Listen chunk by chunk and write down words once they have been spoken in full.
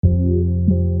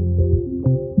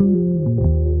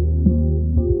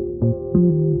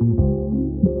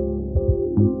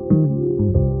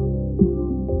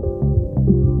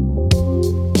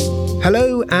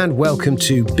Hello and welcome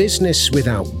to Business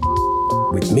Without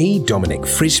with me, Dominic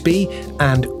Frisby,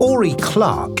 and Ori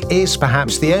Clark is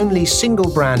perhaps the only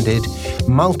single-branded,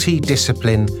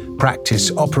 multi-discipline practice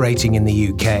operating in the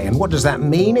UK. And what does that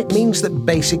mean? It means that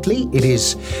basically it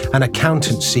is an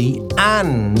accountancy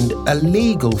and a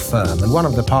legal firm. And one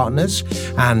of the partners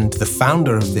and the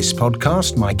founder of this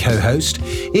podcast, my co-host,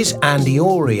 is Andy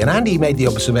Ori. And Andy made the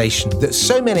observation that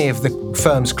so many of the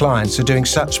firm's clients are doing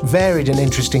such varied and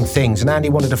interesting things. And Andy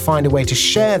wanted to find a way to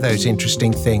share those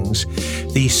interesting things,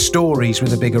 these stories,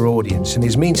 with a bigger audience. And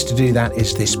his means to do that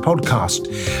is this podcast.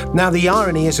 Now, the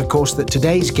irony is, of course, that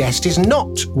today's guest is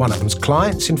not one of them's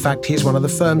clients. In fact, he is one of the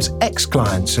firm's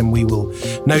ex-clients, and we will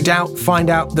no doubt find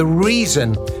out the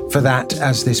reason for that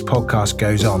as this podcast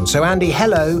goes on. So, Andy,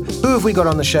 hello. Who have we got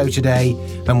on the show today,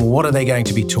 and what are they going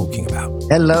to be talking about?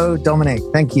 Hello, Dominic.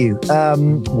 Thank you.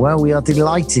 Well, we are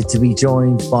delighted to be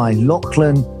joined by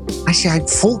Lachlan. Actually,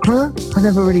 Faulkner? I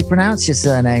never really pronounced your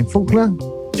surname. Faulkner?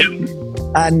 Yep.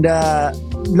 And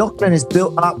Lachlan has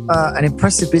built up an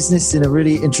impressive business in a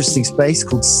really interesting space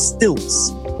called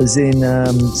Stilts, as in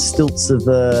stilts of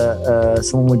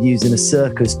someone would use in a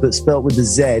circus, but spelt with a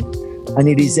Z. And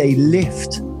it is a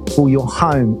lift for your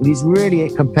home. It is really a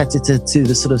competitor to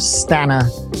the sort of Stannah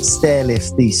stair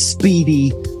lift, the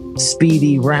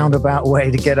speedy roundabout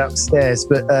way to get upstairs.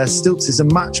 But Stilts is a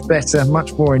much better,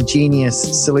 much more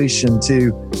ingenious solution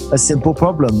to a simple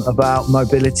problem about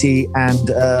mobility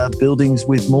and buildings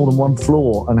with more than one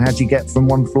floor, and how do you get from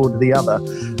one floor to the other.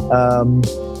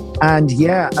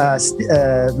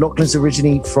 Lachlan's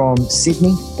originally from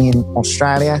Sydney in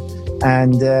Australia.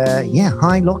 And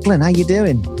hi, Lachlan, how you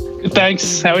doing? Good,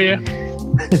 thanks. How are you?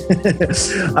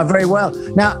 I'm very well.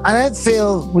 Now, I don't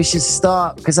feel we should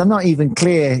start, because I'm not even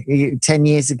clear 10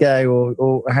 years ago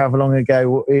or however long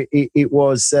ago it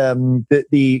was that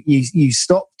you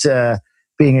stopped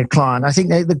being a client. I think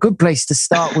the good place to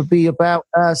start would be about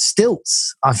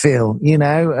Stilts, I feel,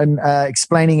 and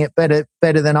explaining it better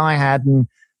than I had, and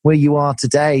where you are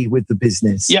today with the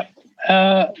business. Yep.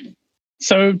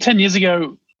 So 10 years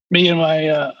ago, me and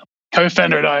my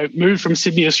co-founder and I moved from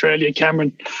Sydney, Australia,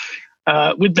 Cameron,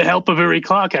 with the help of Uri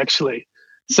Clark, actually.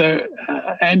 So,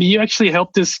 Andy, you actually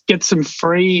helped us get some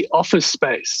free office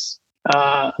space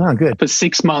good. for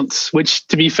 6 months, which,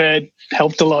 to be fair,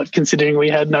 helped a lot considering we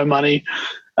had no money.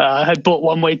 Had bought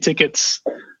one-way tickets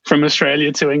from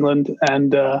Australia to England,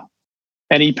 and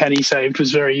any penny saved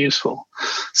was very useful.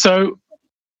 So,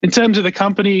 in terms of the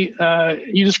company,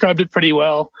 you described it pretty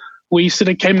well. We sort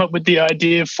of came up with the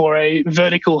idea for a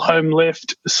vertical home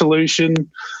lift solution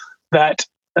that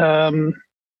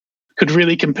could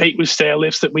really compete with stair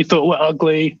lifts that we thought were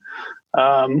ugly,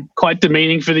 quite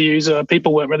demeaning for the user.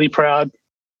 People weren't really proud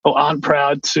or aren't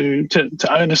proud to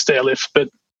own a stair lift, but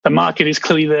the market is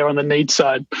clearly there on the need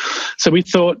side. So we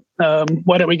thought,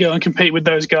 why don't we go and compete with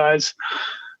those guys?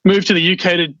 Moved to the UK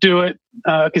to do it,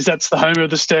 because that's the home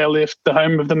of the stair lift, the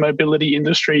home of the mobility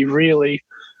industry, really.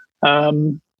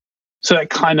 So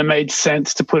that kind of made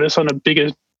sense to put us on a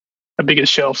bigger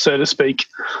shelf, so to speak.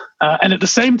 And at the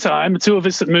same time, the two of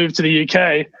us that moved to the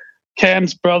UK,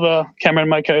 Cam's brother, Cameron,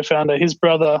 my co-founder, his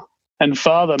brother and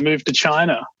father moved to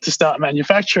China to start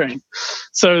manufacturing.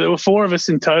 So there were 4 of us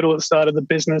in total at the start of the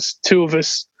business. 2 of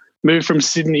us moved from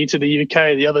Sydney to the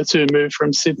UK. The other 2 moved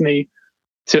from Sydney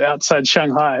to outside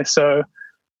Shanghai. So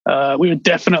we were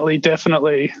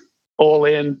definitely all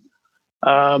in,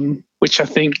 which I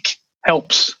think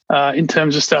helps in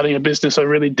terms of starting a business. I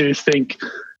really do think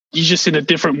you're just in a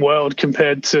different world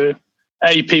compared to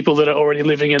people that are already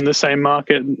living in the same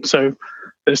market. So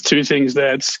there's 2 things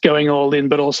there. It's going all in,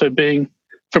 but also being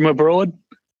from abroad.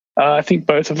 I think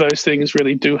both of those things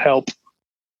really do help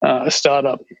a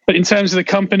startup. But in terms of the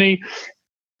company,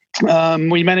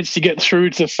 we managed to get through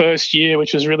to the first year,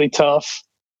 which was really tough.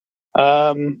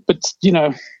 But,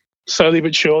 slowly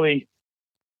but surely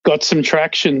got some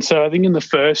traction. So I think in the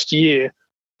first year,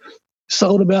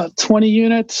 sold about 20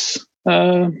 units,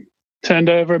 turned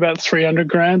over about 300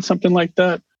 grand, something like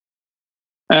that.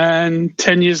 And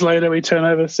 10 years later, we turn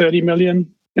over 30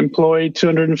 million, employed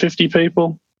 250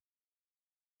 people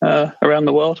around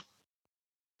the world,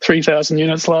 3,000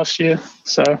 units last year.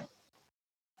 So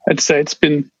I'd say it's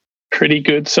been pretty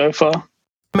good so far.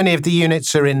 How many of the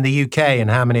units are in the UK and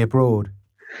how many abroad?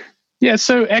 Yeah,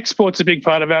 so export's a big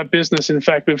part of our business. In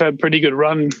fact, we've had a pretty good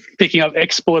run picking up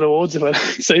export awards, if I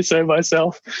say so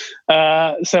myself.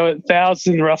 So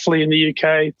 1,000 roughly in the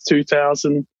UK,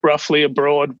 2,000 roughly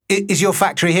abroad. Is your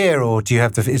factory here, or do you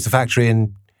have is the factory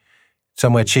in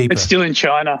Somewhere cheaper. It's still in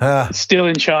China. It's still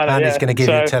in China. Andy's going to give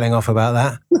you a telling off about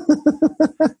that.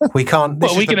 We can't.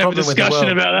 This we can have a discussion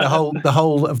about that. The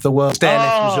whole of the world's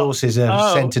stairlift resources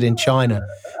are centered in China.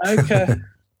 Okay.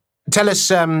 Tell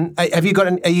us, are you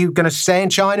going to stay in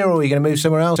China, or are you going to move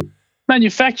somewhere else?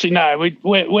 Manufacturing, no,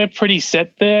 we're pretty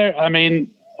set there. I mean,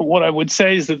 what I would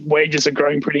say is that wages are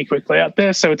growing pretty quickly out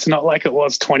there, so it's not like it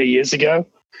was 20 years ago.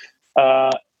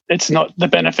 It's not, the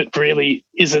benefit really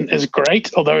isn't as great,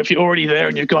 although if you're already there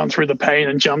and you've gone through the pain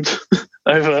and jumped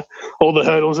over all the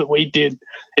hurdles that we did,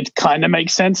 it kind of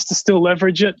makes sense to still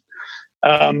leverage it.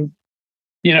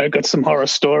 Got some horror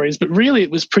stories, but really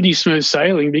it was pretty smooth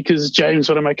sailing because James,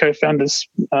 one of my co-founders,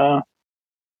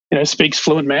 speaks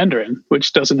fluent Mandarin,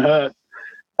 which doesn't hurt.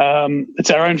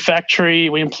 It's our own factory.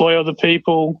 We employ other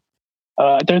people.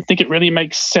 I don't think it really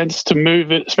makes sense to move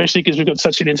it, especially because we've got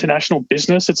such an international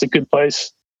business. It's a good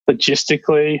place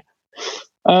logistically.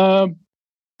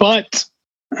 But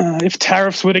if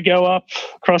tariffs were to go up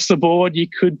across the board, you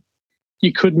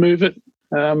could move it.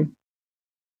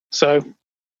 So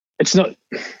it's not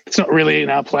really in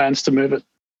our plans to move it,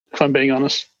 if I'm being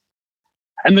honest.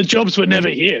 And the jobs were never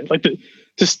here.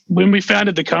 Just when we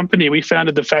founded the company, we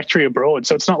founded the factory abroad.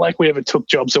 So it's not like we ever took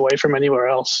jobs away from anywhere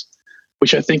else,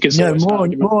 which I think is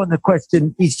more on the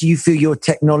question is: do you feel your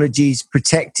technology is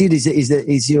protected?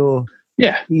 Is your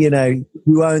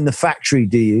you own the factory?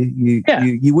 Do you?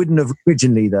 You wouldn't have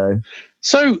originally though.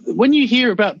 So when you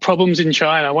hear about problems in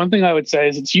China, one thing I would say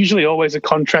is it's usually always a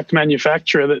contract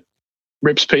manufacturer that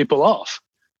rips people off.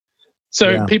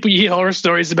 So people, you hear horror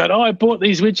stories about, I bought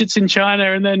these widgets in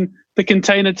China and then the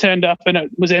container turned up and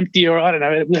it was empty, or I don't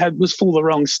know, it was full of the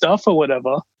wrong stuff or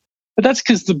whatever. But that's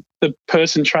because the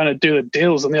person trying to do the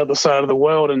deals on the other side of the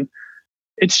world, and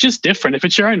it's just different. If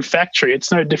it's your own factory,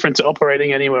 it's no different to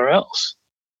operating anywhere else.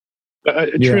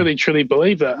 I truly, truly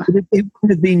believe that. It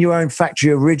would have been your own factory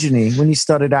originally. When you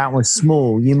started out was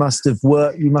small, you must have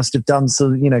worked. You must have done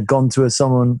gone to a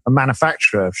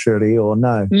manufacturer, surely, or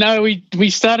no? No, we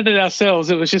started it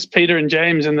ourselves. It was just Peter and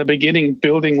James in the beginning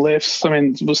building lifts. I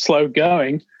mean, it was slow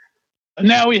going.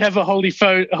 Now we have a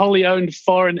wholly owned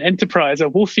foreign enterprise, a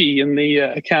woofie in the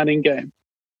accounting game,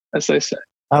 as they say.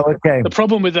 Oh, okay. The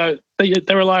problem with that, they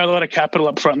rely on a lot of capital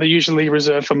up front. They're usually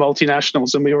reserved for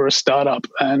multinationals, and we were a startup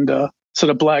and sort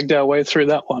of blagged our way through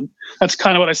that one. That's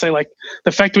kind of what I say. Like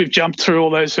the fact that we've jumped through all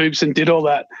those hoops and did all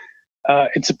that,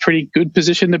 it's a pretty good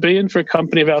position to be in for a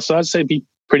company of our size. So it'd be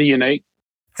pretty unique.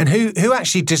 And who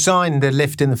actually designed the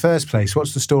lift in the first place?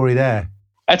 What's the story there?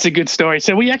 That's a good story.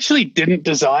 So we actually didn't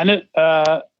design it.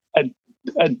 A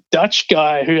Dutch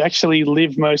guy who actually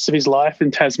lived most of his life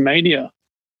in Tasmania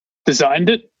designed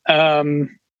it, and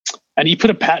he put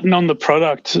a patent on the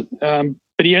product,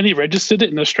 but he only registered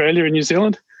it in Australia and New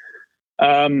Zealand.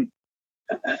 And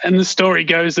the story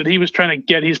goes that he was trying to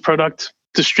get his product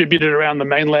distributed around the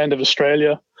mainland of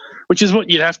Australia, which is what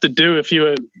you'd have to do if you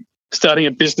were starting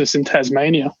a business in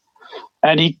Tasmania.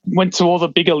 And he went to all the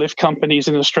bigger lift companies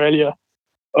in Australia,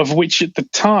 of which at the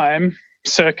time,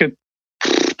 circa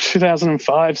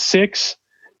 2005-06,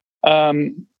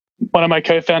 one of my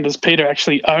co-founders, Peter,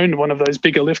 actually owned one of those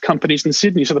bigger lift companies in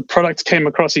Sydney. So the product came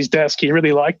across his desk. He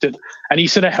really liked it. And he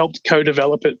sort of helped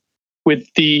co-develop it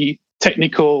with the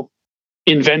technical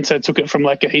inventor, took it from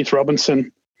like a Heath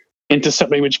Robinson into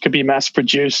something which could be mass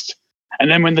produced.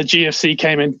 And then when the GFC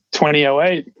came in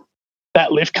 2008,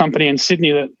 that lift company in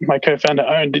Sydney that my co-founder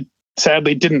owned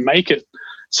sadly didn't make it.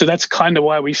 So that's kind of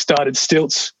why we started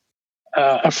Stilts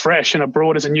afresh and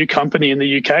abroad as a new company in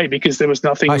the UK, because there was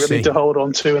nothing really to hold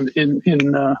on to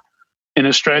in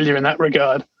Australia in that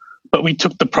regard. But we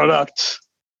took the product,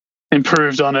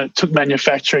 improved on it, took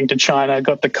manufacturing to China,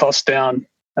 got the cost down,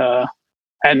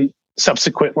 and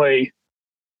subsequently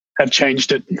have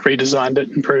changed it, redesigned it,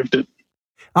 improved it.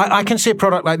 I can see a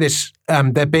product like this,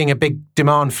 there being a big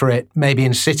demand for it, maybe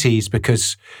in cities,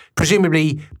 because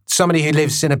presumably somebody who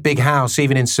lives in a big house,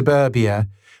 even in suburbia,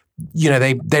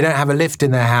 they don't have a lift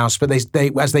in their house, but they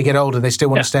as they get older, they still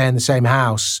want to stay in the same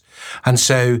house. And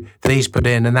so these put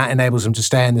in, and that enables them to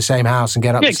stay in the same house and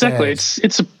get up the stairs. Yeah, exactly.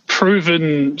 It's a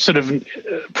proven sort of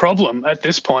problem at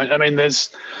this point. I mean, the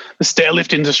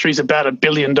stairlift industry is about $1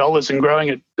 billion and growing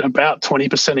at about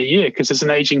 20% a year because there's an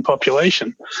aging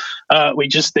population. We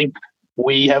just think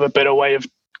we have a better way of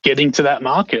getting to that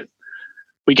market.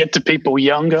 We get to people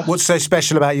younger. What's so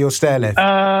special about your stairlift?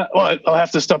 Well, I'll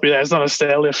have to stop you there. It's not a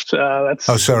stairlift.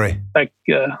 Oh, sorry. Like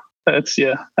That's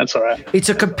all right. It's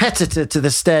a competitor to the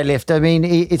stairlift. I mean,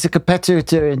 it's a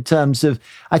competitor in terms of,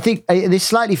 I think this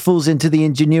slightly falls into the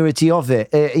ingenuity of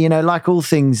it. Like all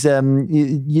things,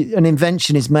 an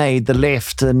invention is made, the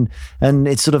lift, and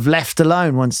it's sort of left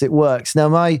alone once it works. Now,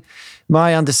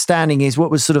 my understanding is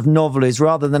what was sort of novel is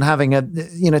rather than having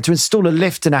to install a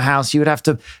lift in a house, you would have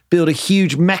to build a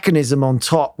huge mechanism on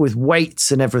top with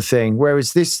weights and everything.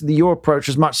 Whereas your approach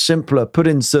was much simpler. Put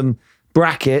in some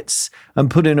brackets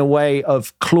and put in a way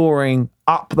of clawing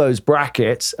up those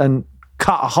brackets and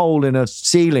cut a hole in a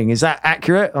ceiling. Is that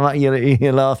accurate?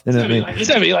 You're laughing at me.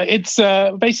 It's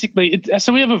basically,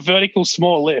 so we have a vertical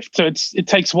small lift. So it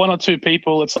takes one or two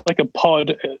people. It's like a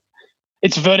pod.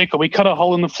 It's vertical. We cut a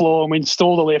hole in the floor and we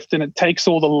install the lift, and it takes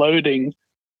all the loading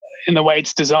in the way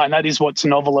it's designed. That is what's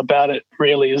novel about it,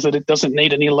 really, is that it doesn't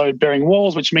need any load-bearing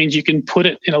walls, which means you can put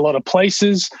it in a lot of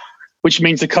places, which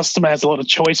means the customer has a lot of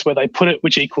choice where they put it,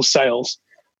 which equals sales.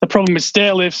 The problem with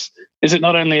stair lifts is that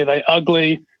not only are they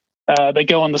ugly, they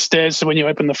go on the stairs. So when you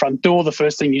open the front door, the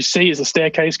first thing you see is the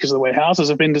staircase because of the way houses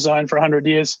have been designed for 100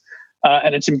 years.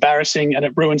 And it's embarrassing and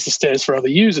it ruins the stairs for other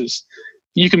users.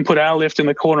 You can put our lift in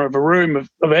the corner of a room,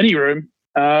 of any room.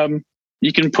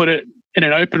 You can put it in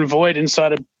an open void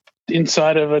inside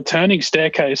of a turning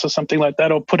staircase or something like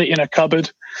that, or put it in a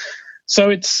cupboard. So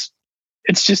I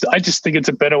just think it's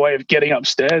a better way of getting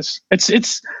upstairs. It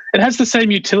has the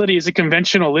same utility as a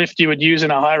conventional lift you would use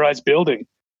in a high-rise building,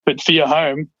 but for your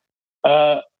home,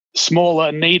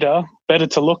 smaller, neater, better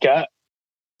to look at.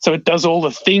 So it does all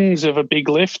the things of a big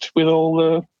lift with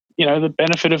all the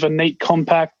benefit of a neat,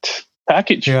 compact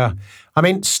package. Yeah. I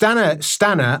mean, Stannah,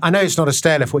 I know it's not a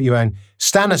stair lift what you own.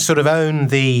 Stannah sort of own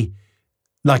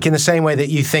like in the same way that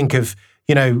you think of,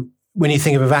 when you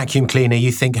think of a vacuum cleaner,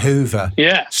 you think Hoover.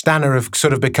 Yeah. Stannah have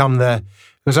sort of become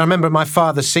because I remember my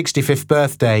father's 65th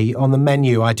birthday, on the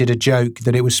menu, I did a joke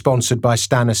that it was sponsored by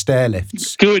Stannah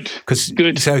Stairlifts. Good.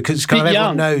 Good. Because kind of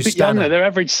everyone knows Stannah. Their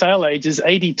average sale age is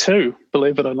 82,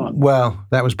 believe it or not. Well,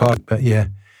 that was part, but yeah.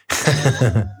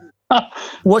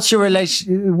 What's your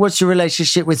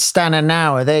relationship with Stannah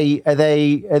now? Are they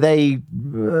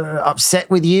upset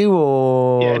with you,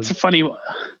 or? Yeah, it's a funny one.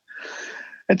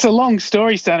 It's a long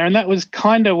story, Stannah, and that was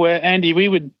kind of where Andy,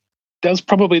 that was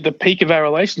probably the peak of our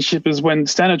relationship, is when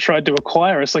Stannah tried to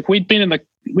acquire us. Like we'd been in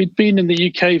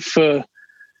the UK for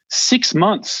 6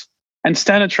 months, and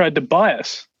Stannah tried to buy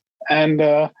us,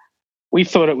 and we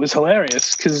thought it was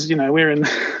hilarious because we're in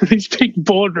these big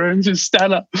boardrooms with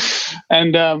Stannah,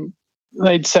 and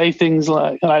they'd say things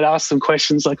like, and I'd ask them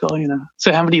questions like,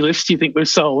 so how many lifts do you think we've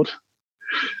sold?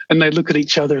 And they'd look at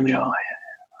each other and they go,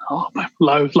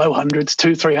 low hundreds,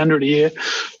 200-300 a year.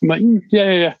 I'm like,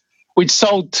 yeah. We'd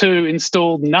sold 2,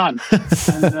 installed none,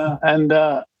 and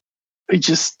we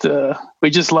just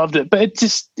loved it. But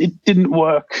it didn't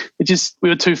work. We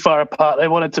were too far apart. They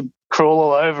wanted to crawl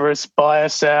all over us, buy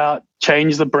us out,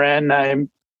 change the brand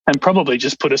name, and probably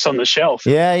just put us on the shelf.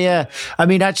 Yeah. I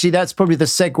mean, actually, that's probably the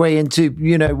segue into,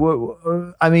 we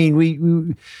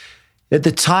at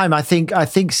the time, I think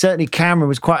certainly Cameron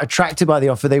was quite attracted by the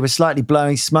offer. They were slightly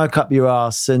blowing smoke up your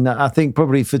ass. And I think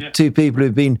probably for two people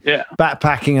who've been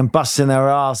backpacking and busting their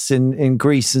ass in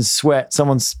grease and sweat,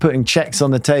 someone's putting checks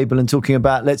on the table and talking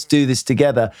about, let's do this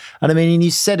together. And I mean, and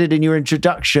you said it in your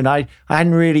introduction, I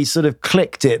hadn't really sort of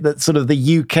clicked it, that sort of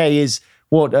the UK is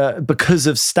because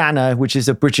of Stannah, which is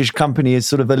a British company, is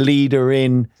sort of a leader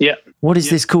in what is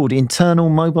this called? Internal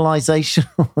mobilization?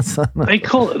 They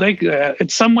call it.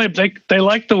 It's somewhere they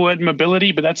like the word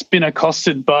mobility, but that's been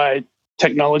accosted by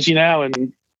technology now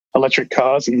and electric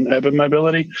cars and urban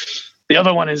mobility. The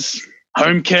other one is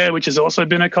home care, which has also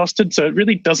been accosted. So it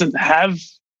really doesn't really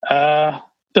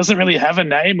have a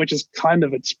name, which is kind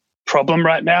of its problem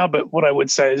right now. But what I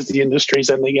would say is the industry is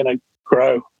only going to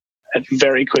grow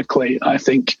very quickly, I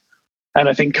think. And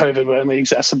I think COVID will only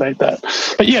exacerbate that.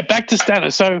 But yeah, back to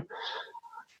Stannah. So,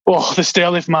 the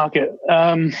stairlift market,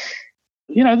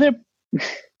 they're a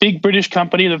big British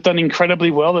company. They've done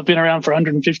incredibly well. They've been around for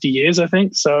 150 years, I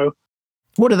think. So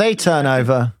what do they turn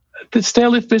over? The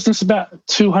stairlift business, about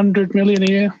 200 million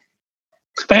a year.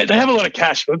 They have a lot of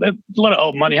cash, but a lot of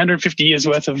old money, 150 years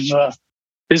worth of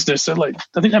business. So I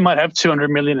think they might have 200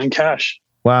 million in cash.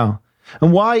 Wow.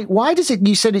 And why does it,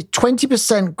 you said it's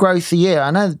 20% growth a year.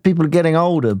 I know people are getting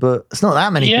older, but it's not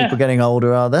that many people getting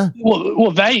older, are there?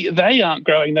 Well, they aren't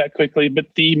growing that quickly, but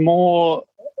the more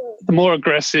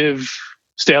aggressive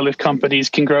stairlift companies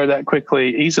can grow that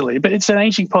quickly, easily. But it's an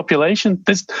aging population.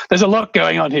 There's a lot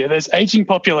going on here. There's aging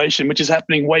population, which is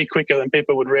happening way quicker than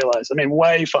people would realize. I mean,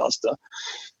 way faster.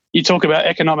 you talk about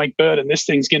economic burden, this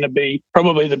thing's going to be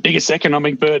probably the biggest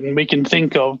economic burden we can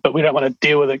think of, but we don't want to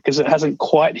deal with it because it hasn't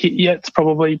quite hit yet. It's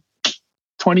probably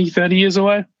 20, 30 years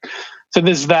away. So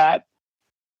there's that.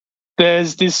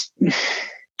 There's this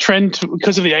trend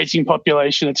because of the aging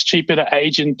population, it's cheaper to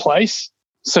age in place.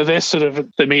 So they're sort of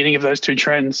the meeting of those two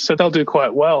trends. So they'll do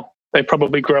quite well. They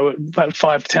probably grow at about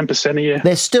 5 to 10% a year.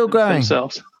 They're still growing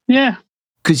themselves. Yeah.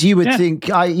 Because you would think,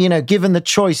 given the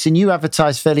choice, and you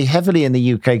advertise fairly heavily in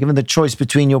the UK, given the choice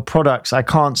between your products, I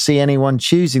can't see anyone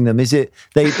choosing them. Is it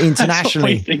they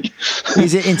internationally?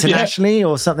 Is it internationally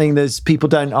or something that's people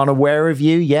aren't aware of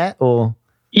you yet? Or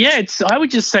I would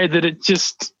just say that it's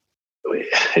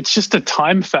just a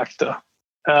time factor.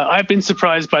 I've been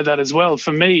surprised by that as well.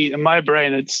 For me, in my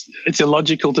brain, it's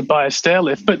illogical to buy a stair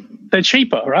lift, but they're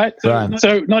cheaper, right?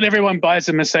 So not everyone buys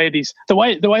a Mercedes. The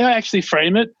way I actually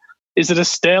frame it is that a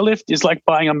stair lift is like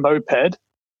buying a moped.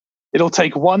 It'll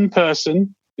take one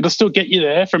person. It'll still get you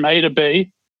there from A to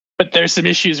B, but there's some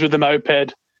issues with the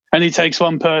moped. Only takes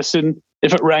one person.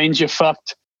 If it rains, you're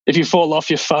fucked. If you fall off,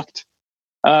 you're fucked.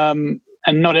 And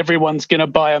not everyone's going to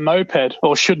buy a moped,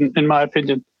 or shouldn't, in my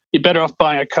opinion. You're better off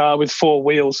buying a car with 4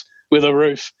 wheels with a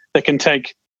roof that can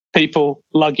take people,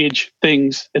 luggage,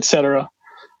 things, etc.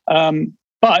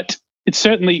 But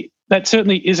that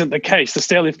certainly isn't the case. The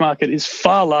stairlift market is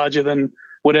far larger than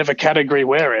whatever category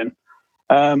we're in.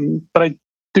 But I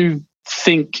do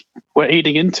think we're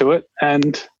eating into it,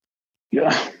 and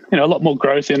a lot more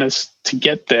growth in us to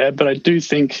get there. But I do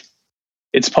think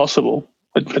it's possible.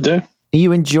 I do. Are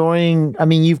you enjoying? I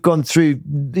mean, you've gone through.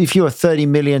 If you're a 30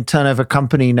 million turnover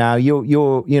company now,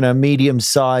 you're medium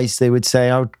sized. They would say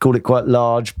I would call it quite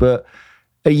large. But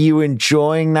are you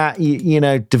enjoying that?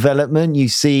 Development. You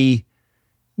see.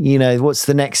 What's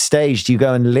the next stage? Do you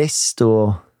go and list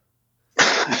or?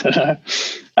 I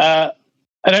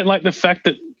don't like the fact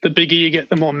that the bigger you get,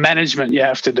 the more management you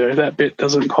have to do. That bit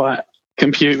doesn't quite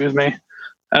compute with me.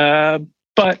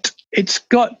 But it's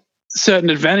got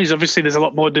certain advantages. Obviously, there's a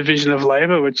lot more division of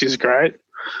labor, which is great.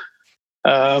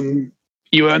 You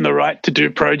earn the right to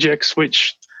do projects,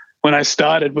 which when I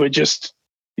started were just,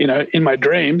 in my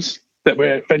dreams that we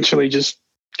eventually just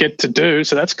get to do.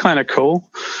 So that's kind of cool.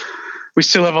 We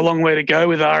still have a long way to go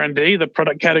with R&D. The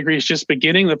product category is just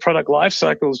beginning. The product life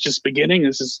cycle is just beginning.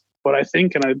 This is what I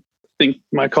think, and I think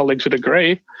my colleagues would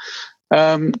agree,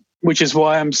 which is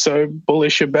why I'm so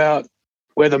bullish about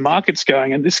where the market's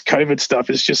going. And this COVID stuff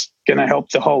is just going to help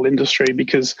the whole industry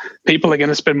because people are going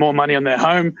to spend more money on their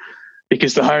home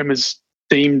because the home is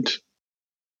deemed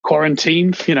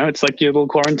quarantined. It's like your little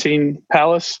quarantine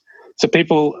palace. So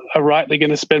people are rightly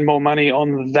going to spend more money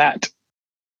on that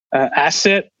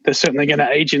asset. They're certainly going to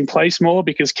age in place more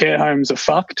because care homes are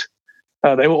fucked.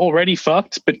 They were already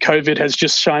fucked, but COVID has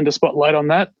just shined a spotlight on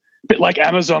that. A bit like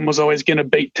Amazon was always going to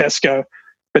beat Tesco,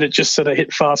 but it just sort of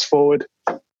hit fast forward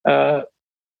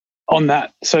on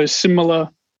that. So similar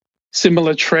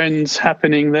trends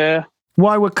happening there.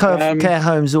 Why were care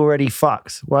homes already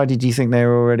fucked? Why did you think they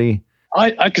were already?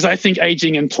 Because I think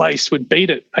aging in place would beat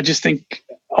it. I just think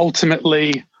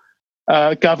ultimately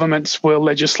governments will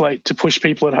legislate to push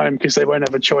people at home because they won't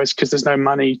have a choice because there's no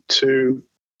money to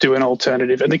do an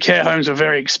alternative. And the care homes are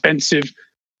very expensive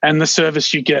and the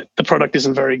service you get, the product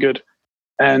isn't very good.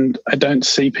 And I don't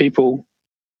see people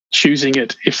choosing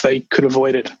it if they could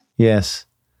avoid it. Yes,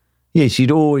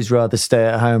 you'd always rather stay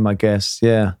at home, I guess.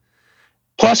 Yeah.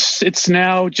 Plus, it's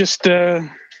now just a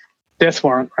death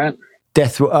warrant, right?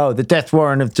 The death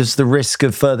warrant of just the risk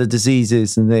of further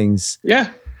diseases and things.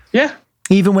 Yeah.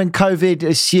 Even when COVID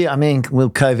will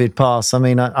COVID pass? I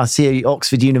mean, I see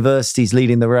Oxford University's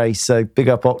leading the race, so big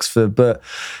up Oxford. But,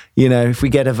 if we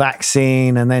get a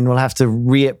vaccine and then we'll have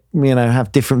to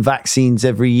have different vaccines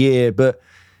every year. But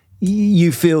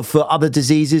you feel for other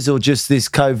diseases or just this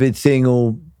COVID thing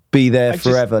will be there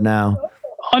forever now?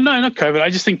 Oh, no, not COVID. I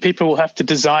just think people will have to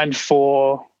design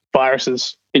for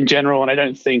viruses in general. And I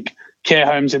don't think care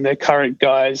homes in their current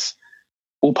guise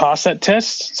will pass that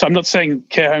test. So I'm not saying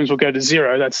care homes will go to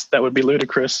zero. That would be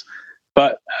ludicrous.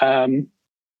 But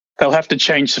they'll have to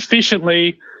change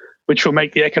sufficiently, which will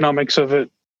make the economics of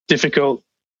it difficult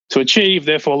to achieve.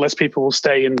 Therefore, less people will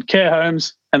stay in care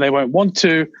homes and they won't want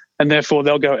to. And therefore,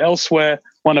 they'll go elsewhere.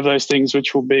 One of those things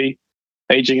which will be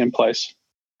aging in place.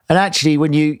 And actually,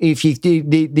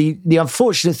 the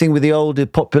unfortunate thing with the older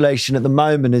population at the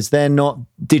moment is they're not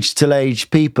digital age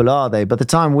people, are they? By the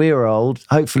time we're old,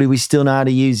 hopefully we still know how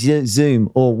to use Zoom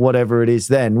or whatever it is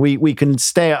then. We can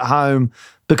stay at home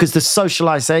because the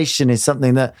socialization is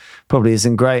something that probably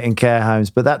isn't great in care homes,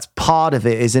 but that's part of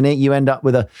it, isn't it? You end up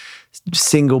with a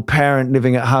single parent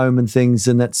living at home and things,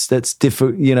 and that's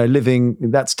difficult.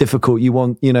 That's difficult. You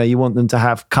want them to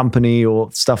have company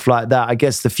or stuff like that. I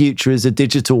guess the future is a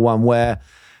digital one where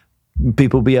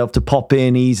people be able to pop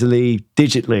in easily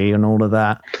digitally and all of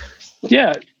that.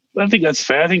 Yeah, I think that's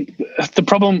fair. I think the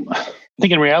problem,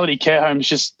 in reality, care homes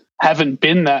just haven't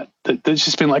been that. There's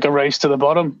just been like a race to the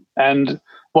bottom. And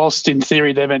whilst in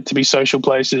theory they're meant to be social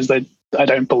places, in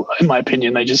my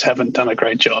opinion, they just haven't done a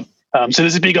great job. So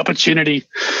there's a big opportunity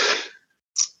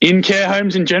in care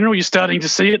homes in general. You're starting to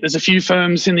see it. There's a few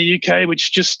firms in the UK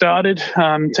which just started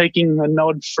taking a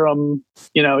nod from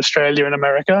Australia and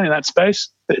America in that space.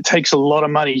 It takes a lot of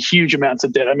money, huge amounts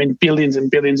of debt. I mean, billions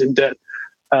and billions in debt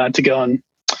to go and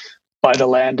buy the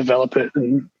land, develop it,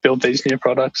 and build these new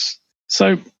products.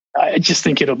 So I just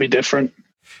think it'll be different.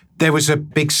 There was a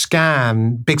big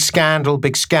scandal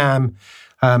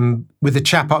with a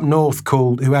chap up north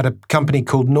who had a company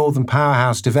called Northern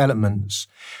Powerhouse Developments.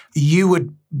 You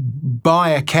would buy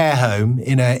a care home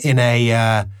in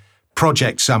a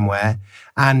project somewhere,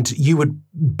 and you would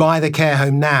buy the care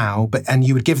home now, and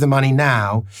you would give the money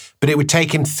now, but it would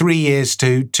take him 3 years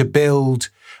to build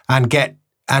and get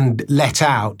and let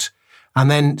out. And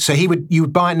then, so you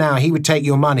would buy it now, he would take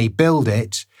your money, build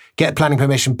it, get planning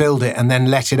permission, build it, and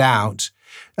then let it out,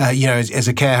 as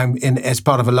a care home, as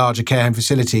part of a larger care home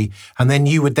facility. And then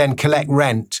you would then collect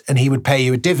rent and he would pay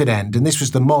you a dividend. And this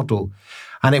was the model.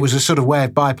 And it was a sort of way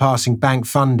of bypassing bank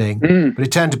funding. But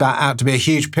it turned out to be a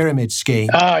huge pyramid scheme.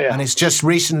 Oh, yeah. And it's just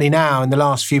recently now, in the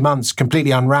last few months,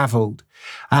 completely unraveled.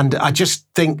 And I just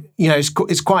think,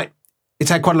 it's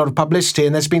had quite a lot of publicity,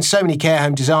 and there's been so many care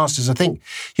home disasters. I think,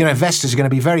 investors are going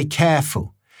to be very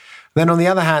careful. Then on the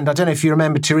other hand, I don't know if you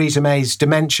remember Theresa May's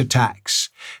dementia tax,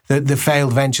 the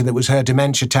failed venture that was her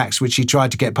dementia tax, which she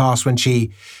tried to get passed when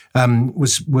she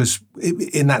was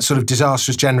in that sort of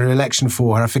disastrous general election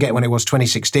for her. I forget when it was,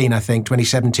 2016, I think,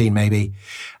 2017 maybe.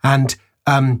 And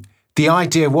the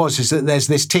idea is that there's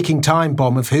this ticking time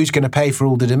bomb of who's going to pay for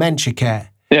all the dementia care.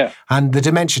 Yeah. And the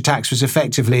dementia tax was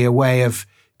effectively a way of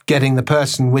getting the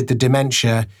person with the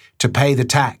dementia to pay the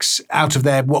tax out of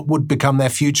what would become their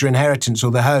future inheritance or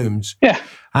their homes. Yeah.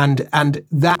 And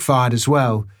that fired as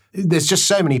well. There's just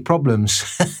so many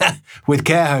problems with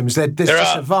care homes. There's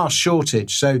just a vast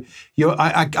shortage. So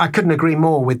I couldn't agree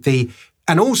more with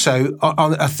and also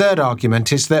on a third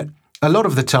argument is that a lot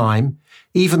of the time,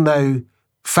 even though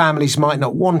families might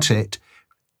not want it,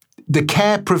 the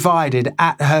care provided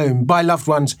at home by loved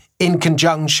ones in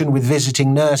conjunction with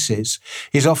visiting nurses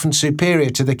is often superior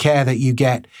to the care that you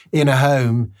get in a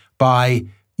home by,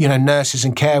 nurses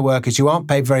and care workers who aren't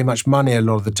paid very much money a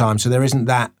lot of the time. So there isn't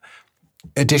that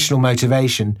additional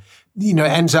motivation. It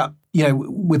ends up,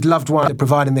 with loved ones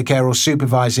providing the care or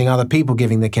supervising other people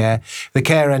giving the care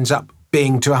ends up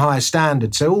being to a higher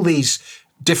standard. So all these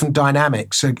different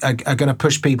dynamics are going to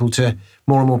push people to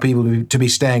more and more people to be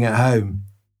staying at home.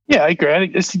 Yeah, I agree.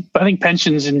 I think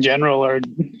pensions in general are a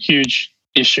huge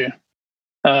issue.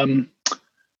 Who's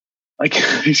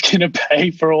going to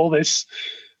pay for all this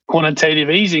quantitative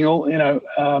easing? We're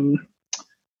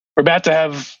about to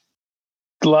have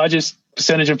the largest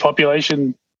percentage of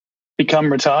population become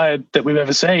retired that we've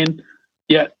ever seen,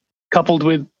 yet coupled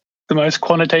with the most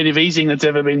quantitative easing that's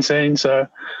ever been seen. So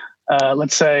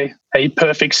let's say a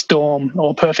perfect storm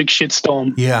or perfect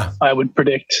shitstorm, I would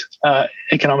predict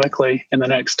economically in the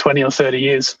next 20 or 30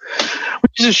 years,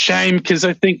 which is a shame because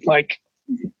I think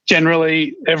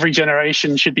generally every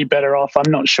generation should be better off.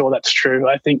 I'm not sure that's true.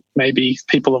 I think maybe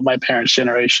people of my parents'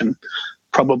 generation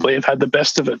probably have had the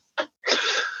best of it.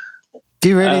 Do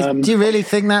you really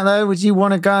think that though? Would you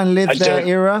want to go and live their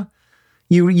era?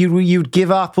 You'd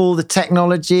give up all the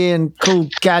technology and cool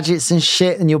gadgets and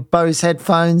shit and your Bose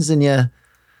headphones and your,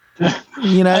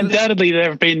 Undoubtedly, there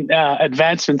have been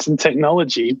advancements in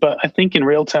technology, but I think in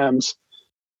real terms,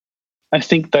 I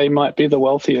think they might be the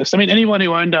wealthiest. I mean, anyone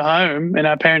who owned a home in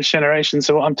our parents' generation,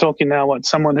 so I'm talking now,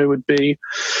 someone who would be,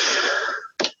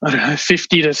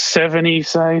 50 to 70,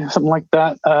 say, something like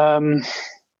that.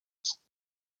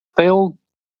 They all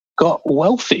got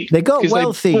wealthy. They got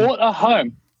wealthy. They bought a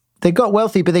home. They got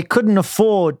wealthy, but they couldn't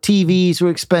afford TVs. Were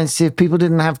expensive. People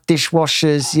didn't have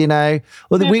dishwashers,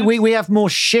 we have more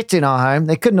shit in our home.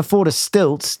 They couldn't afford a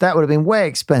Stilts. That would have been way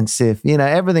expensive.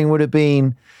 Everything would have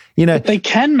been, But they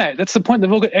can, mate. That's the point.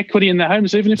 They've all got equity in their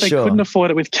homes. Even if they couldn't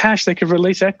afford it with cash, they could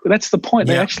release equity. That's the point.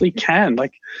 They actually can.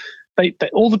 They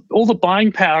all the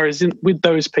buying power is with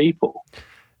those people.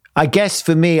 I guess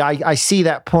for me, I see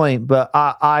that point, but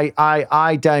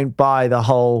I don't buy the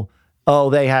whole, oh,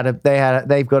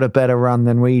 they've got a better run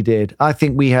than we did. I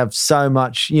think we have so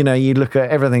much, you look at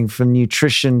everything from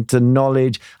nutrition to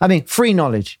knowledge. I mean, free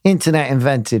knowledge, internet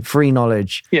invented free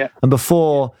knowledge. Yeah. And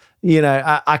before,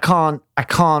 I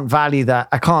can't value that.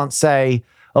 I can't say,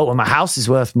 oh, well, my house is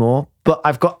worth more, but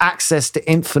I've got access to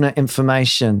infinite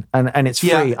information and it's free.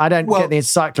 Yeah, I don't get the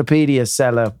encyclopedia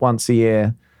seller once a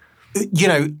year.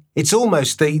 It's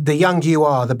almost the younger you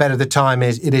are, the better the time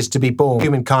it is to be born.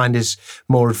 Humankind is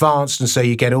more advanced, and so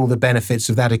you get all the benefits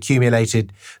of that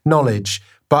accumulated knowledge.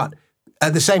 But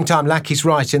at the same time, Lackey's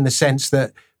right in the sense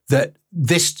that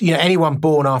this, anyone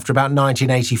born after about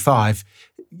 1985,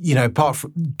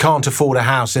 can't afford a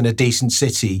house in a decent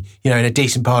city, in a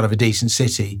decent part of a decent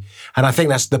city. And I think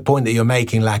that's the point that you're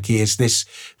making, Lackey, is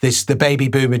the baby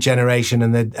boomer generation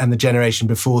and the generation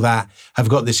before that have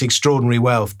got this extraordinary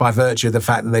wealth by virtue of the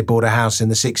fact that they bought a house in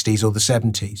the 60s or the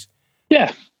 70s.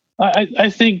 Yeah. I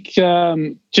think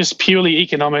just purely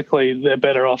economically, they're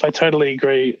better off. I totally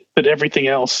agree that everything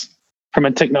else from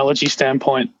a technology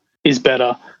standpoint is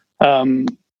better.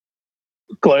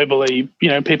 Globally,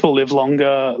 people live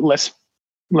longer, less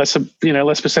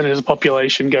percentage of the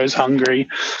population goes hungry.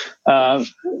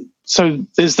 So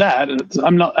there's that.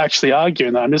 I'm not actually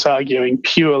arguing that. I'm just arguing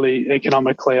purely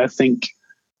economically. I think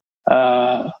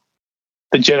the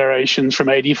generations from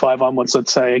 85 onwards,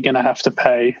 let's say, are going to have to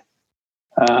pay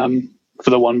for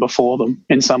the one before them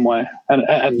in some way. And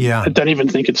I don't even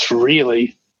think it's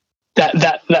really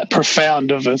that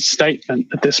profound of a statement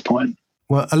at this point.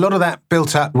 Well, a lot of that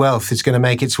built-up wealth is going to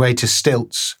make its way to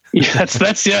stilts. Yeah,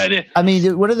 that's the idea. I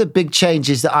mean, one of the big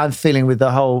changes that I'm feeling with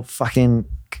the whole fucking,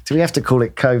 do we have to call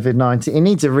it COVID-19? It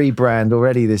needs a rebrand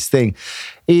already, this thing.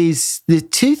 Is the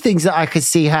two things that I could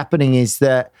see happening is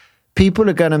that people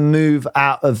are going to move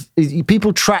out of,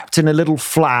 people trapped in a little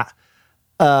flat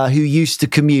who used to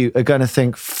commute are going to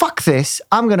think, fuck this,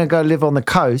 I'm going to go live on the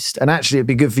coast and actually it'd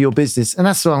be good for your business. And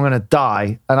that's where I'm going to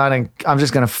die. And I'm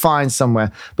just going to find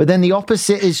somewhere. But then the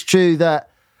opposite is true, that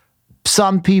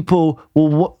some people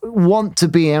will want to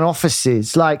be in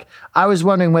offices. Like, I was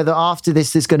wondering whether after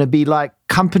this, there's going to be like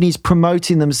companies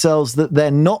promoting themselves that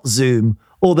they're not Zoom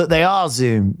or that they are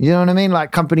Zoom. You know what I mean?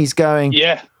 Like companies going,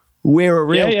 we're a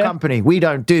real company. We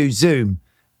don't do Zoom.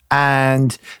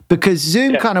 And because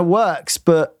Zoom kind of works,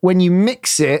 but when you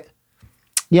mix it,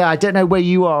 I don't know where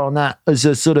you are on that as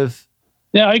a sort of.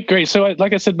 Yeah, I agree. So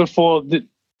like I said before, with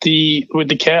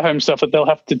the care home stuff, that they'll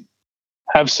have to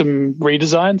have some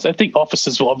redesigns. I think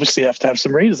offices will obviously have to have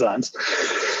some redesigns.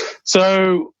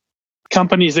 So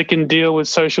companies that can deal with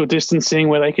social distancing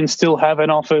where they can still have an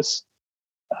office,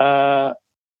 I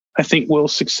think will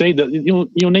succeed. You'll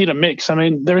need a mix. I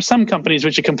mean, there are some companies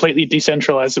which are completely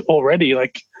decentralized already.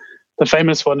 Like the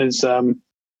famous one is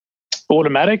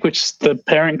Automatic, which is the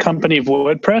parent company of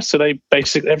WordPress. So they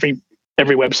basically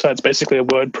every website's basically a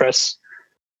WordPress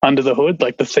under the hood,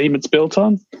 like the theme it's built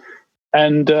on.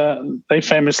 And they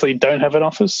famously don't have an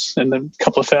office, and a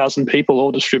couple of thousand people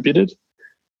all distributed.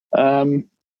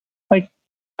 Like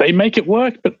they make it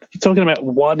work, but you're talking about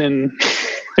one in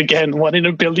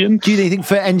a billion. Do you think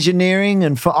for engineering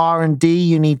and for R&D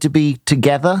you need to be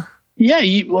together? Yeah,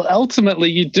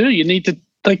 ultimately you do. You need to,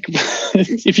 like,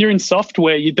 if you're in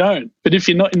software, you don't. But if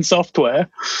you're not in software,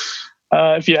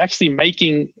 if you're actually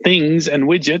making things and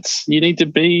widgets, you need to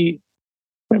be,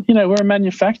 we're a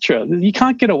manufacturer. You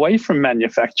can't get away from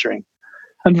manufacturing.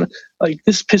 And like,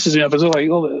 this pisses me off as well. Like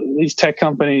all these tech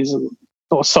companies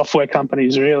or software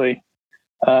companies really,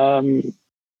 talking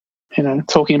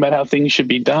about how things should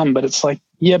be done, but it's like,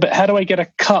 yeah, but how do I get a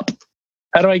cup?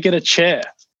 How do I get a chair?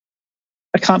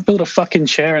 I can't build a fucking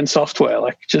chair in software.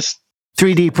 Like, just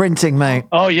 3D printing, mate.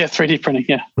 Oh yeah, 3D printing.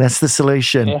 Yeah, that's the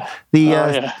solution.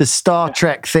 Yeah. The Star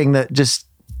Trek thing that just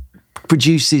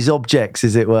produces objects,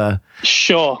 as it were.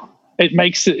 Sure, it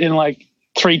makes it in like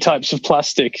 3 types of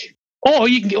plastic. Or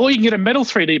you can get a metal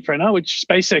 3D printer, which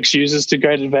SpaceX uses to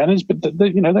great advantage, but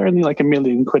they're only like $1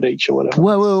 million each or whatever.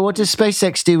 Well, what does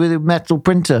SpaceX do with a metal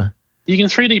printer? You can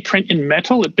 3D print in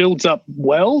metal. It builds up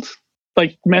weld,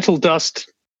 like metal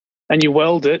dust, and you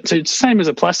weld it. So it's the same as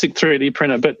a plastic 3D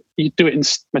printer, but you do it in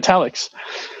metallics.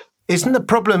 Isn't the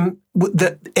problem with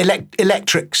the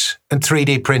electrics and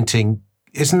 3D printing?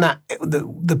 Isn't that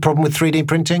the problem with 3D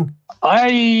printing?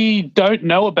 I don't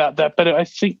know about that, but I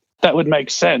think that would make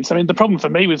sense. I mean, the problem for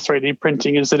me with 3D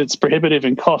printing is that it's prohibitive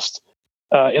in cost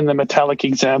in the metallic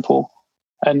example,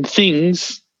 and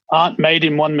things aren't made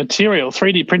in one material.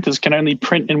 3D printers can only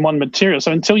print in one material.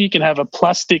 So until you can have a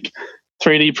plastic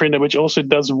 3D printer, which also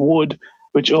does wood,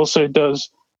 which also does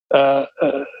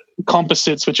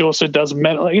composites, which also does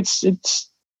metal, it's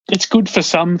good for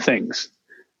some things.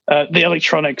 The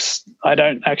electronics, I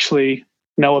don't actually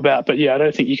know about, but yeah, I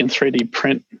don't think you can 3D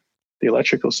print the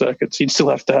electrical circuits. You'd still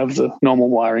have to have the normal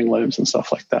wiring looms and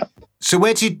stuff like that. So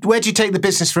where do you take the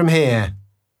business from here?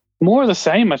 More of the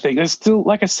same, I think. There's still,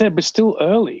 like I said, we're still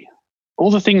early.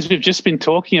 All the things we've just been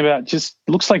talking about just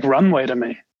looks like runway to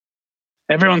me.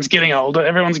 Everyone's getting older.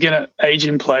 Everyone's going to age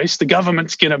in place. The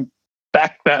government's going to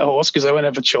back that horse because they won't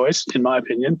have a choice, in my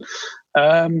opinion.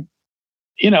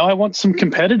 I want some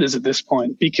competitors at this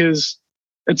point because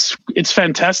it's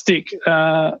fantastic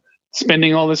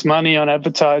spending all this money on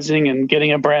advertising and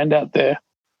getting a brand out there.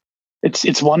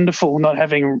 It's wonderful not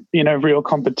having real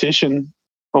competition,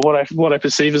 or what I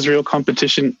perceive as real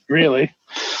competition, really.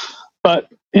 But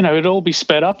it'd all be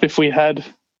sped up if we had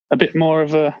a bit more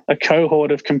of a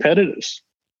cohort of competitors.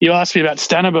 You asked me about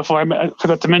Stannah before. I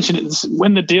forgot to mention it.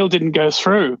 When the deal didn't go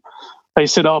through, they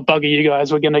said, "Oh, bugger you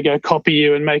guys, we're going to go copy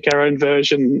you and make our own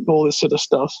version," all this sort of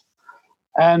stuff.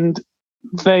 And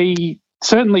they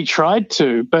certainly tried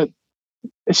to, but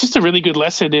it's just a really good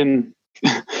lesson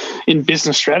in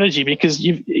business strategy, because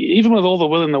even with all the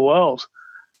will in the world,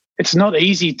 it's not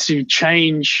easy to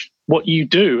change what you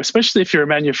do, especially if you're a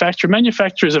manufacturer.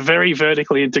 Manufacturers are very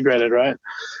vertically integrated, right?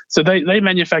 So they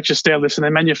manufacture stair lifts, and they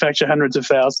manufacture hundreds of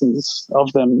thousands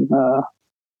of them.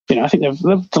 I think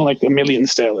they've done like 1 million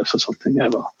stair lifts or something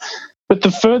ever. But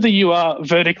the further you are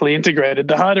vertically integrated,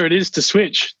 the harder it is to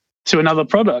switch to another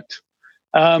product.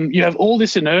 You have all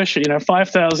this inertia,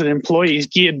 5,000 employees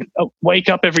wake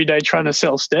up every day trying to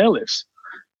sell stair lifts.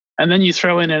 And then you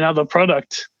throw in another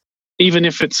product, even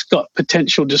if it's got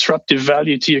potential disruptive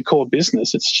value to your core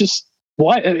business. It's just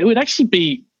why it would actually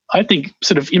be, I think,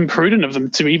 sort of imprudent of them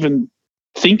to even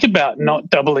think about not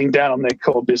doubling down on their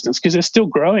core business, because they're still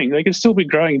growing. They could still be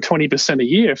growing 20% a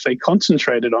year if they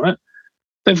concentrated on it.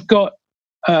 They've got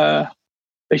a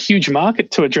huge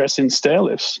market to address in stair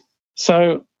lifts.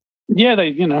 So yeah,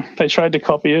 they tried to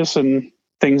copy us and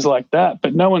things like that,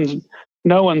 but no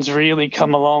one's really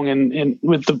come along and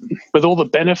with all the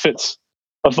benefits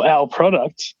of our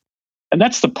product. And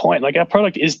that's the point. Like, our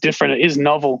product is different. It is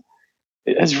novel.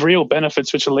 It has real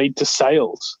benefits which will lead to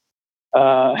sales.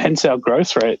 Hence our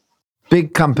growth rate.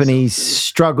 Big companies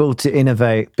struggle to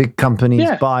innovate. Big companies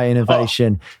buy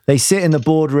innovation. They sit in the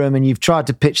boardroom and you've tried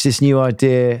to pitch this new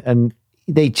idea and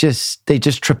they just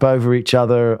trip over each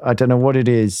other. I don't know what it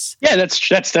is. Yeah,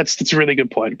 that's a really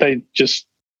good point. It's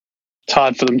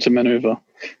hard for them to maneuver.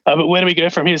 But where do we go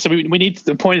from here? So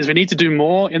the point is we need to do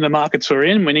more in the markets we're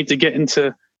in. We need to get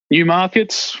into new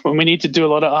markets, and we need to do a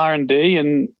lot of R&D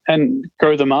and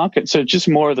grow the market. So just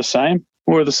more of the same.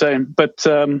 But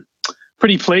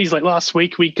pretty pleased. Like last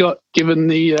week, we got given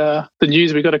the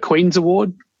news. We got a Queen's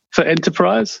Award for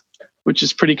Enterprise, which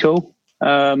is pretty cool.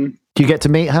 Do you get to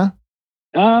meet her?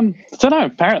 I don't know.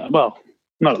 Apparently, well,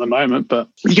 not at the moment, but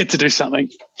you get to do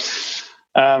something.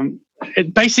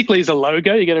 It basically is a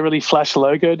logo. You get a really flash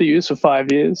logo to use for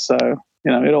 5 years. So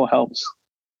it all helps.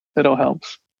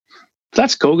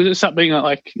 That's cool because it's something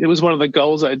like it was one of the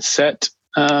goals I'd set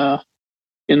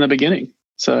in the beginning.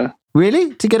 So.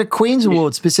 Really? To get a Queen's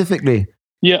Award specifically?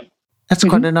 Yeah. That's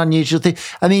quite an unusual thing.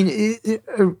 I mean,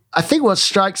 I think what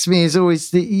strikes me is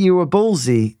always that you were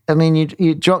ballsy. I mean,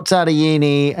 you dropped out of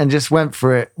uni and just went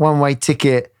for it, one-way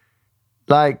ticket.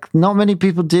 Like, not many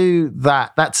people do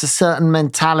that. That's a certain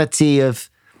mentality of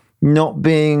not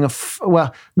being,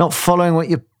 not following what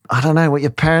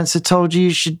your parents have told you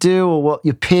should do or what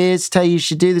your peers tell you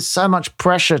should do. There's so much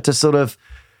pressure to sort of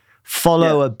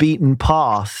follow a beaten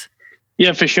path.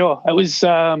 Yeah, for sure. It was.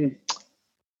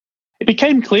 It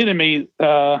became clear to me.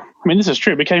 This is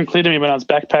true. It became clear to me when I was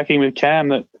backpacking with Cam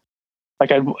that,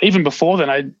 even before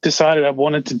then, I decided I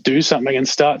wanted to do something and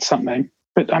start something.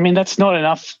 But I mean, that's not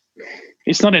enough.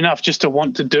 It's not enough just to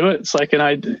want to do it. It's like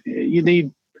you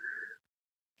need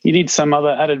some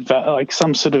other added,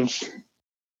 some sort of,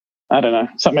 I don't know,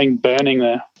 something burning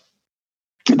there.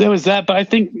 There was that, but I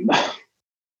think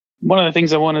one of the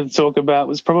things I wanted to talk about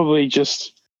was probably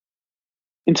just.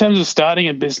 In terms of starting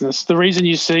a business, the reason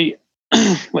you see,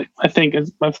 I think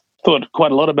I've thought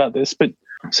quite a lot about this, but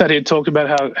sat here talked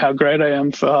about how great I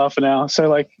am for half an hour.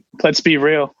 So let's be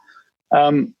real.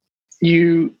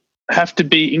 You have to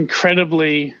be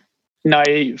incredibly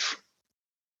naive,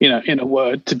 in a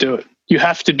word, to do it. You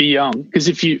have to be young, because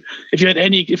if I had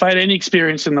any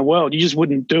experience in the world, you just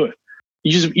wouldn't do it.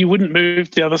 You wouldn't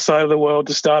move to the other side of the world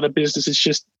to start a business. It's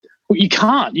just, you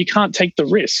can't take the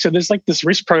risk. So there's this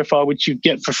risk profile which you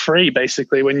get for free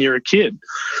basically when you're a kid.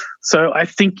 So I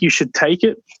think you should take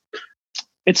it.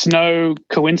 It's no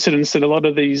coincidence that a lot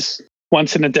of these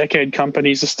once in a decade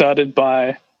companies are started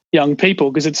by young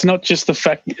people, because it's not just the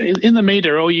fact in the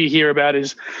media all you hear about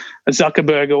is a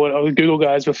Zuckerberg or the Google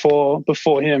guys before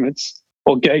him,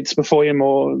 or Gates before him,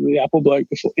 or the Apple bloke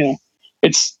before.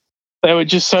 They were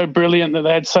just so brilliant that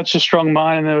they had such a strong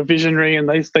mind and they were visionary, and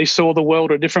they saw the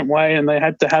world a different way and they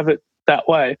had to have it that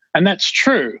way, and that's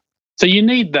true. So you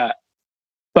need that,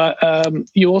 but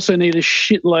you also need a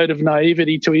shitload of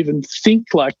naivety to even think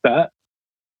like that,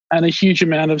 and a huge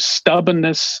amount of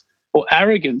stubbornness or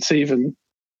arrogance even,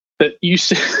 that you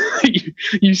see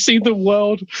you see the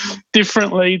world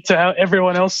differently to how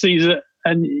everyone else sees it,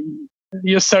 and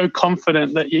you're so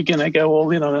confident that you're going to go all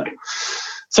in on it.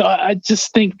 So I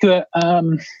just think that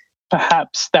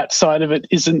perhaps that side of it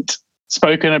isn't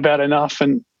spoken about enough,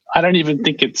 and I don't even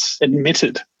think it's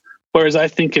admitted. Whereas I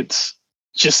think it's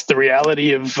just the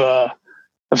reality of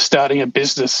starting a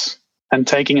business and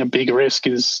taking a big risk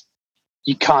is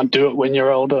you can't do it when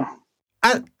you're older.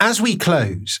 As we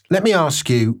close, let me ask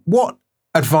you, what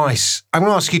advice, I'm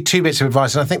going to ask you two bits of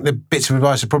advice, and I think the bits of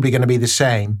advice are probably going to be the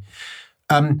same.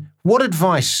 What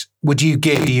advice would you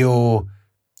give your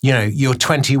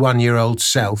 21-year-old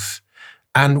self?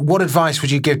 And what advice would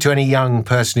you give to any young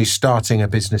person who's starting a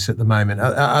business at the moment?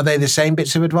 Are they the same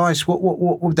bits of advice? What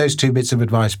would those two bits of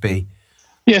advice be?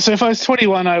 Yeah, so if I was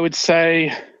 21, I would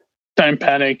say, don't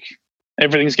panic.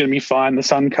 Everything's going to be fine. The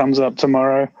sun comes up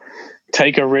tomorrow.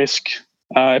 Take a risk.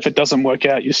 If it doesn't work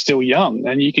out, you're still young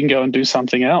and you can go and do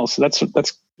something else. So that's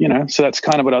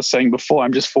kind of what I was saying before.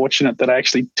 I'm just fortunate that I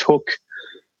actually took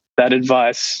that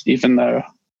advice, even though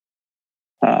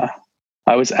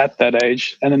I was at that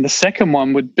age. And then the second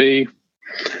one would be,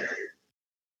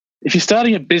 if you're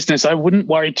starting a business, I wouldn't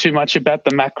worry too much about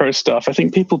the macro stuff. I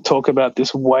think people talk about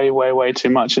this way, way, way too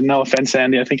much. And no offense,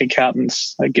 Andy, I think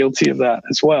accountants are guilty of that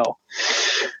as well.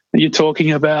 You're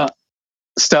talking about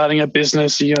starting a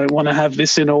business, you want to have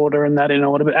this in order and that in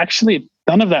order, but actually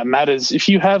none of that matters. If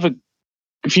you have a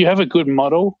good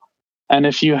model, and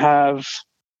if you have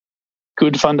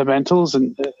good fundamentals,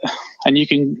 and you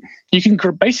can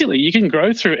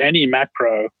grow through any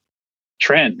macro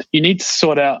trend. You need to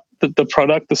sort out the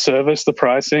product, the service, the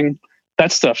pricing,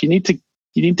 that stuff. You need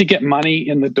to get money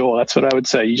in the door. That's what I would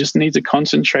say. You just need to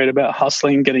concentrate about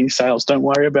hustling, getting sales. Don't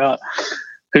worry about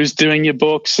who's doing your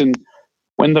books and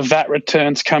when the VAT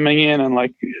return's coming in, and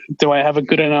like, do I have a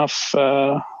good enough,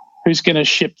 who's going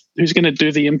to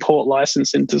do the import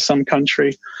license into some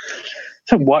country?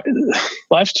 So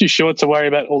life's too short to worry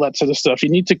about all that sort of stuff. You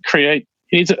need to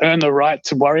earn the right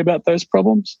to worry about those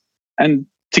problems. And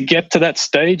to get to that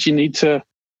stage, you need to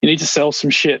sell some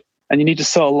shit, and you need to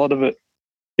sell a lot of it,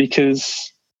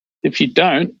 because if you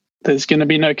don't, there's going to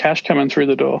be no cash coming through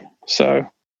the door. So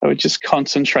I would just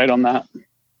concentrate on that.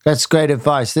 That's great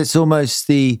advice. That's almost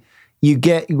you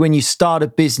get, when you start a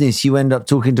business, you end up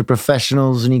talking to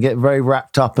professionals and you get very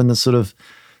wrapped up in the sort of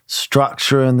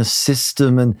structure and the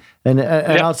system, and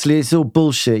ultimately it's all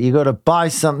bullshit. You got to buy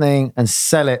something and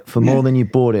sell it for more than you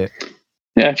bought it.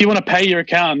 Yeah, if you want to pay your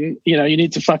accountant, you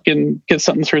need to fucking get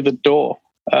something through the door.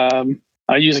 I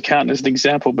use accountant as an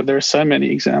example, but there are so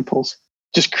many examples.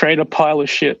 Just create a pile of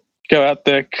shit. Go out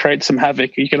there, create some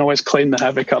havoc. You can always clean the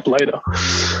havoc up later.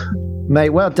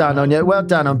 Mate, well done on you. Well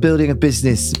done on building a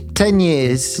business. 10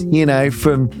 years,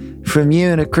 from you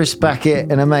and a Chris Backett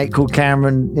and a mate called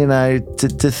Cameron,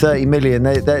 to 30 million.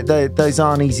 Those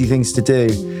aren't easy things to do.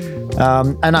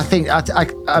 And I think,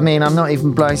 I mean, I'm not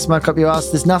even blowing smoke up your ass.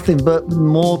 There's nothing but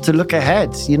more to look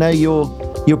ahead.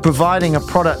 You're providing a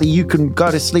product that you can go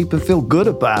to sleep and feel good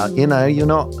about.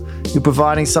 You're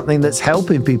providing something that's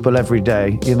helping people every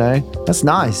day. That's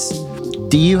nice.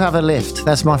 Do you have a lift?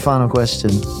 That's my final question.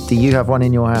 Do you have one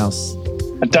in your house?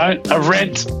 I don't. I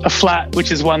rent a flat,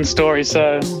 which is one story,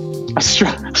 so I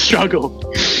struggle.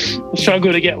 I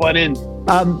struggle to get one in.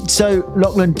 So,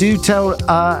 Lachlan, do tell,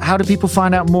 how do people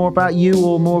find out more about you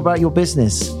or more about your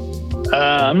business?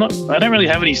 I don't really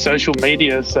have any social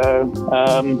media, so...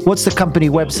 What's the company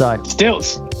website?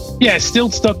 Stilts. Yeah,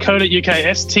 stilts.co.uk,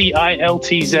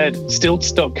 STILTZ,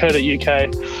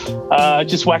 stilts.co.uk.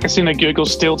 Just whack us in a Google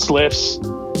Stilts lifts.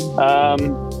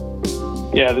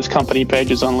 There's company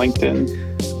pages on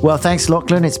LinkedIn. Well, thanks,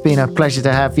 Lachlan. It's been a pleasure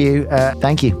to have you.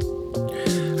 Thank you.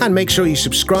 And make sure you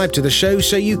subscribe to the show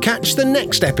so you catch the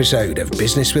next episode of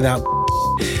Business Without.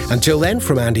 Until then,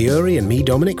 from Andy Urry and me,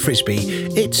 Dominic Frisby,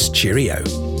 it's cheerio.